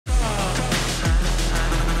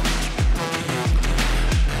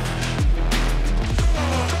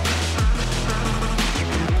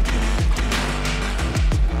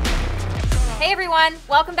everyone,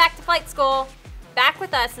 welcome back to Flight School. Back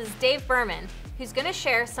with us is Dave Berman, who's going to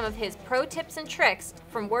share some of his pro tips and tricks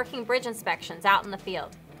from working bridge inspections out in the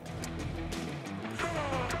field.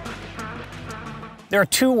 There are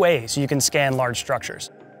two ways you can scan large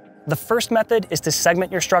structures. The first method is to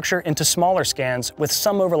segment your structure into smaller scans with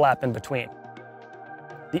some overlap in between.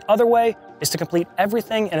 The other way is to complete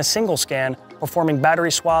everything in a single scan, performing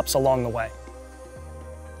battery swaps along the way.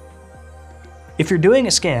 If you're doing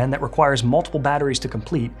a scan that requires multiple batteries to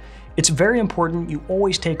complete, it's very important you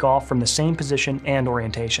always take off from the same position and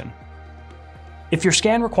orientation. If your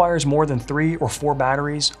scan requires more than 3 or 4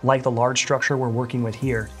 batteries, like the large structure we're working with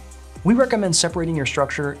here, we recommend separating your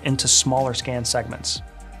structure into smaller scan segments.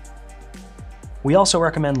 We also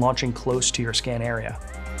recommend launching close to your scan area.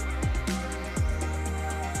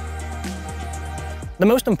 The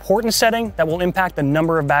most important setting that will impact the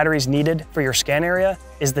number of batteries needed for your scan area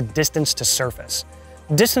is the distance to surface.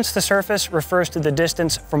 Distance to surface refers to the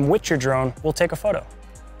distance from which your drone will take a photo.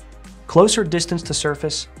 Closer distance to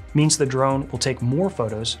surface means the drone will take more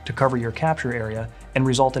photos to cover your capture area and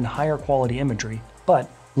result in higher quality imagery, but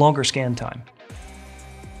longer scan time.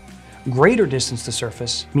 Greater distance to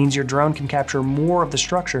surface means your drone can capture more of the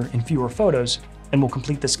structure in fewer photos and will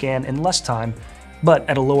complete the scan in less time, but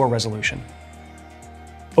at a lower resolution.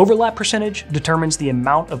 Overlap percentage determines the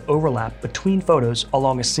amount of overlap between photos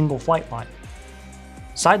along a single flight line.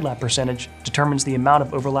 Side lap percentage determines the amount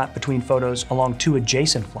of overlap between photos along 2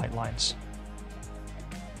 adjacent flight lines.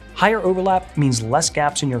 Higher overlap means less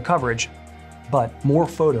gaps in your coverage, but more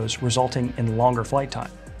photos resulting in longer flight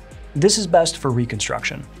time. This is best for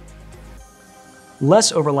reconstruction.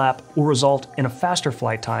 Less overlap will result in a faster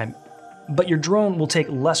flight time, but your drone will take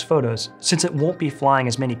less photos since it won't be flying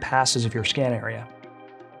as many passes of your scan area.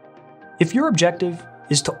 If your objective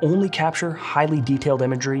is to only capture highly detailed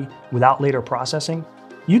imagery without later processing,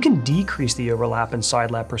 you can decrease the overlap and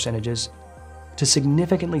side lap percentages to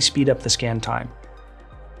significantly speed up the scan time.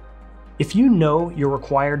 If you know your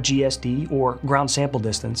required GSD or ground sample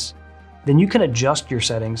distance, then you can adjust your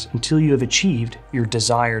settings until you have achieved your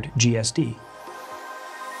desired GSD.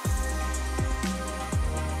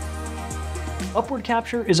 Upward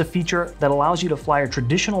capture is a feature that allows you to fly a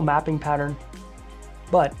traditional mapping pattern,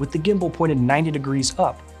 but with the gimbal pointed 90 degrees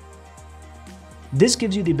up. This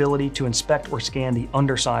gives you the ability to inspect or scan the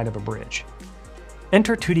underside of a bridge.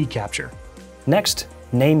 Enter 2D capture. Next,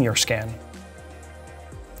 name your scan.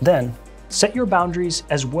 Then, set your boundaries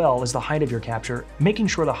as well as the height of your capture, making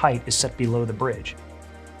sure the height is set below the bridge.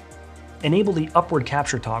 Enable the upward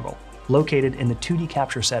capture toggle, located in the 2D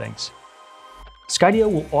capture settings.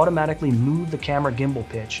 Skydio will automatically move the camera gimbal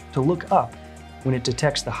pitch to look up when it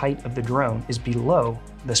detects the height of the drone is below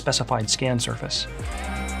the specified scan surface.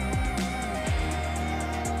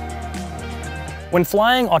 When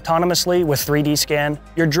flying autonomously with 3D scan,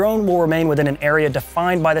 your drone will remain within an area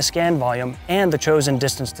defined by the scan volume and the chosen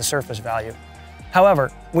distance to surface value.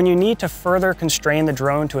 However, when you need to further constrain the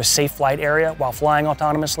drone to a safe flight area while flying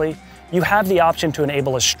autonomously, you have the option to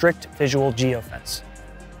enable a strict visual geofence.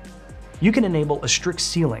 You can enable a strict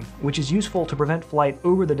ceiling, which is useful to prevent flight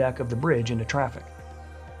over the deck of the bridge into traffic.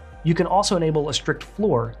 You can also enable a strict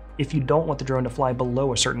floor if you don't want the drone to fly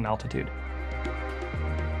below a certain altitude.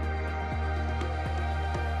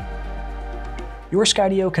 Your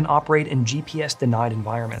Skydio can operate in GPS-denied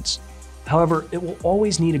environments. However, it will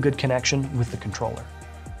always need a good connection with the controller.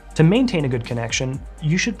 To maintain a good connection,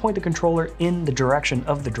 you should point the controller in the direction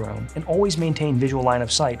of the drone and always maintain visual line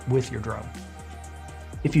of sight with your drone.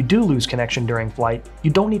 If you do lose connection during flight,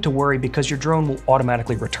 you don't need to worry because your drone will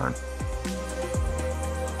automatically return.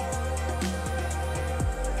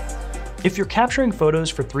 If you're capturing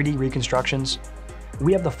photos for 3D reconstructions,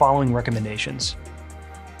 we have the following recommendations.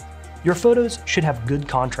 Your photos should have good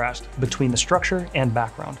contrast between the structure and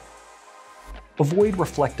background. Avoid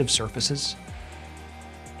reflective surfaces.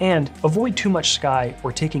 And avoid too much sky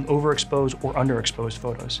or taking overexposed or underexposed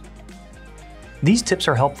photos. These tips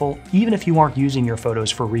are helpful even if you aren't using your photos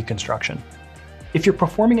for reconstruction. If you're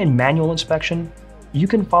performing a manual inspection, you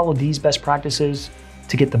can follow these best practices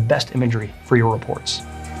to get the best imagery for your reports.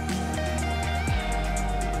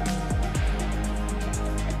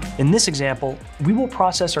 In this example, we will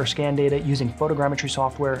process our scan data using photogrammetry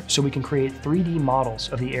software so we can create 3D models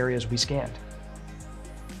of the areas we scanned.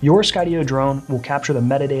 Your Skydio drone will capture the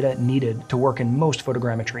metadata needed to work in most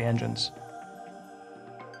photogrammetry engines.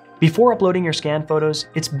 Before uploading your scan photos,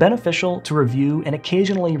 it's beneficial to review and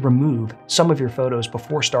occasionally remove some of your photos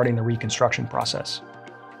before starting the reconstruction process.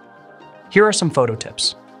 Here are some photo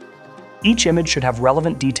tips. Each image should have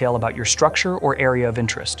relevant detail about your structure or area of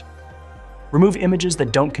interest. Remove images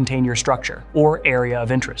that don't contain your structure or area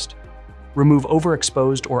of interest. remove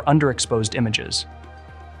overexposed or underexposed images.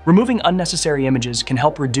 Removing unnecessary images can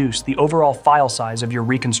help reduce the overall file size of your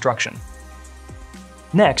reconstruction.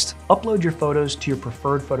 Next, upload your photos to your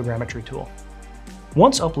preferred photogrammetry tool.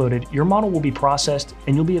 Once uploaded, your model will be processed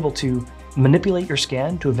and you'll be able to manipulate your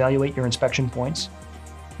scan to evaluate your inspection points,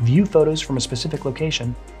 view photos from a specific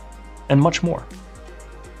location, and much more.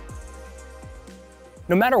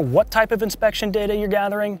 No matter what type of inspection data you're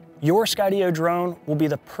gathering, your Skydio drone will be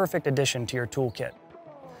the perfect addition to your toolkit.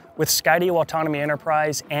 With Skydio Autonomy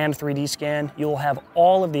Enterprise and 3D Scan, you'll have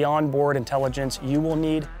all of the onboard intelligence you will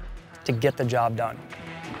need to get the job done.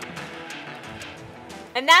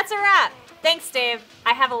 And that's a wrap. Thanks, Dave.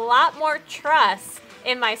 I have a lot more trust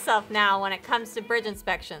in myself now when it comes to bridge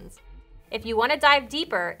inspections. If you want to dive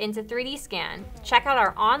deeper into 3D Scan, check out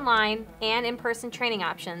our online and in-person training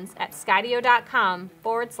options at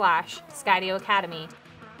skydio.com/Skydio Academy.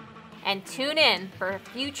 And tune in for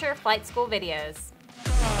future flight school videos.